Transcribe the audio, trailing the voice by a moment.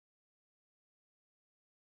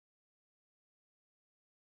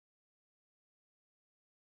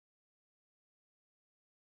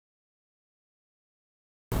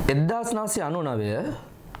1999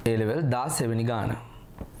 A level 16 වෙනි ගාන.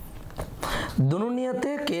 දුනු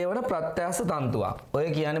නියතයේ කේවල ප්‍රත්‍යක්ෂ තන්තුවක්. ඔය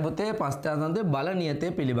කියන්නේ පුතේ පස්ත්‍යා තන්තුවේ බල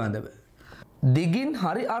නියතයේ පිළිබඳව. දිගින්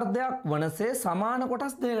හරි අර්ධයක් වනසේ සමාන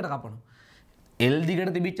කොටස් දෙකකට කපනවා. L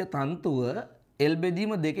දිගට තිබිච්ච තන්තුව L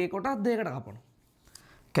බෙදීම දෙකේ කොටස් දෙකකට කපනවා.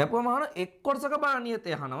 කැපුවම අහන එක් කොටසක බල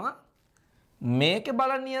නියතය අහනවා. මේකේ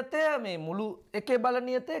බල නියතය මේ මුළු එකේ බල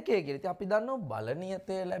නියතය කේ කියලා. ඉතින් අපි දන්නවා බල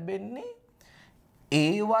නියතය ලැබෙන්නේ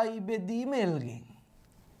AY බෙදීම L ගෙන්.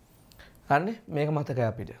 හරිනේ මේක මතකයි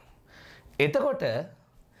අපිට. එතකොට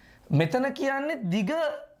මෙතන කියන්නේ දිග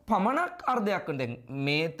පමණක් අර්ධයක් වෙන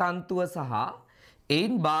මේ තන්තුව සහ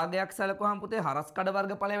ඒන් භාගයක් සැලකුවාම පුතේ හරස් කඩ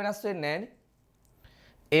වර්ගඵලය වෙනස් වෙන්නේ නැහනේ.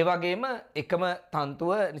 ඒ වගේම එකම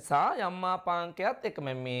තන්තුව නිසා යම් මාපාංකයක් එකම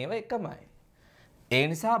මේව එකමයි. ඒ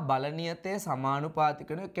නිසා බල නියතයේ සමානුපාතික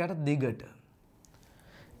වෙන එකට දිගට.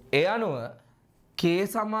 ඒ අනුව K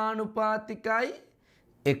සමානුපාතිකයි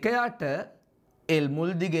එකයට L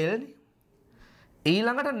මුල් දිග L නේ.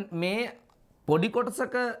 ඊළඟට මේ පොඩි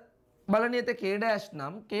කොටසක බල නියතේ K dash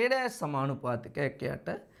නම් K dash සමානුපාතික එකයට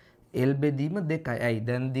L බෙදීම 2යි. ඇයි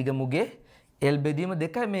දැන් දිග මුගේ L බෙදීම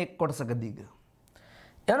 2යි මේ කොටසක දිග.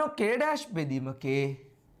 යනෝ K dash බෙදීම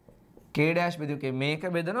K dash බෙදීම K මේක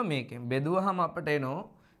බෙදනවා මේකෙන්. බෙදුවහම අපට එනෝ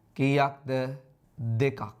කීයක්ද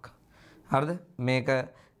 2ක්. හරිද? මේක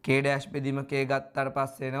K dash බෙදීම K ගත්තාට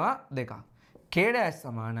පස්සේ එනවා 2ක්. K dash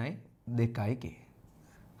සමානයි 2යි K.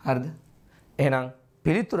 හරිද? එහෙනම්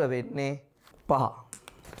පිළිතුර වෙන්නේ 5.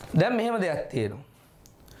 දැන් මෙහෙම දෙයක් තියෙනවා.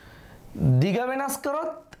 දිග වෙනස්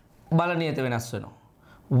කරොත් බල නියත වෙනස් වෙනවා.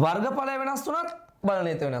 වර්ගඵලය වෙනස් වුණත් බල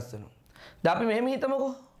නියත වෙනස් වෙනවා. දැන් අපි මෙහෙම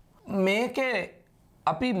හිතමුකෝ. මේකේ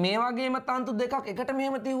අපි මේ වගේම තන්තු දෙකක් එකට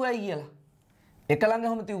මෙහෙම තියුවයි කියලා. එක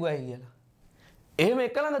ළඟම තියුවයි කියලා. එහෙම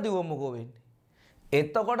එක ළඟ තියුවොත් මොකෝ වෙන්නේ?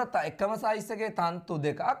 එතකොට එකම සයිස් එකේ තන්තු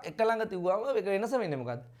දෙකක් එක ළඟ තියුවම ඒක වෙනස වෙන්නේ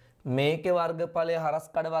මොකද්ද? මේකේ වර්ගඵලය හරස්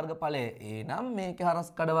කඩ වර්ගඵලය A නම් මේකේ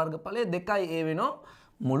හරස් කඩ වර්ගඵලය 2යි A වෙනවා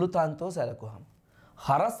මුළු තන්තුව සැලකුවහම.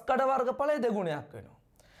 හරස් කඩ වර්ගඵලය දෙගුණයක් වෙනවා.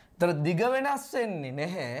 ඒතර දිග වෙනස් වෙන්නේ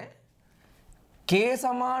නැහැ. K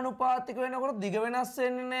සමානුපාතික වෙනකොට දිග වෙනස්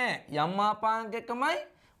වෙන්නේ නැහැ. යම් මාපාංක එකමයි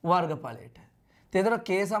වර්ගඵලයට. ඒතර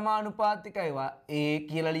K සමානුපාතිකයි A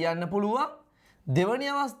කියලා ලියන්න පුළුවන්. දෙවැනි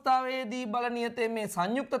අවස්ථාවේදී බල නියතයේ මේ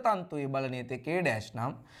සංයුක්ත තන්තුවේ බල නියතයේ K dash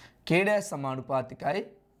නම් K dash සමානුපාතිකයි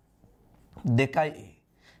 2යි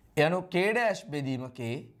A. යනු K dash බෙදීම K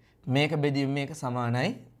මේක බෙදීම මේක සමානයි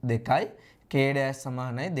 2යි K dash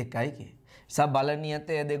සමානයි 2යි K. සා බල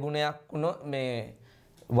නියතයේ දෙගුණයක් වුණොත් මේ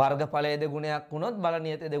වර්ගඵලයේ දෙගුණයක් වුණොත් බල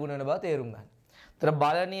නියතයේ දෙගුණ වෙන බව තේරුම් ගන්න. ඒතර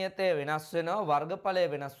බල නියතයේ වෙනස් වෙනවා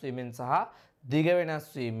වර්ගඵලයේ වෙනස් වීමෙන් සහ දිග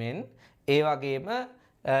වෙනස් වීමෙන් ඒ වගේම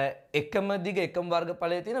එකම දිග එකම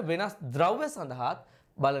වර්ගඵලයේ තියෙන වෙනස් ද්‍රව්‍ය සඳහා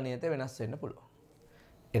බල නියතය වෙනස් වෙන්න පුළුවන්.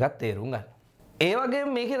 ඒකත් තේරුම් ගන්න. ඒ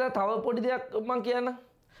වගේම මේකේ තව පොඩි දෙයක් මම කියන්නම්.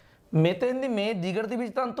 මෙතෙන්දි මේ දිගට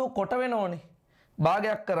තිබිච්ච තන්තුව කොට වෙන ඕනේ.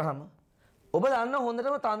 භාගයක් කරාම ඔබ දන්න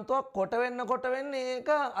හොඳටම තන්තුවක් කොට වෙන්නේ ඒක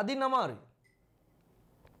අදින්න අමාරුයි.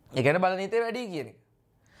 ඒ කියන්නේ බල නියතේ වැඩි කියන එක.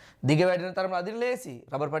 දිග වැඩි තරම අදින්න ලේසි.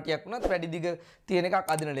 රබර් පටියක් වුණත් වැඩි දිග තියෙන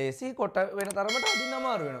එකක් අදින්න ලේසි. කොට වෙන තරමට අදින්න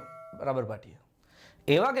අමාරු වෙනවා රබර් පටිය.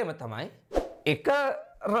 ඒ වගේම තමයි එක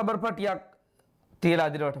රබර් පටියක් තියලා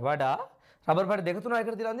අදිනවට වඩා රබර් පටි දෙක තුන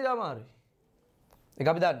එකට තියලා අදින්න අමාරුයි. ඒක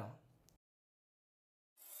අපි දන්නවා.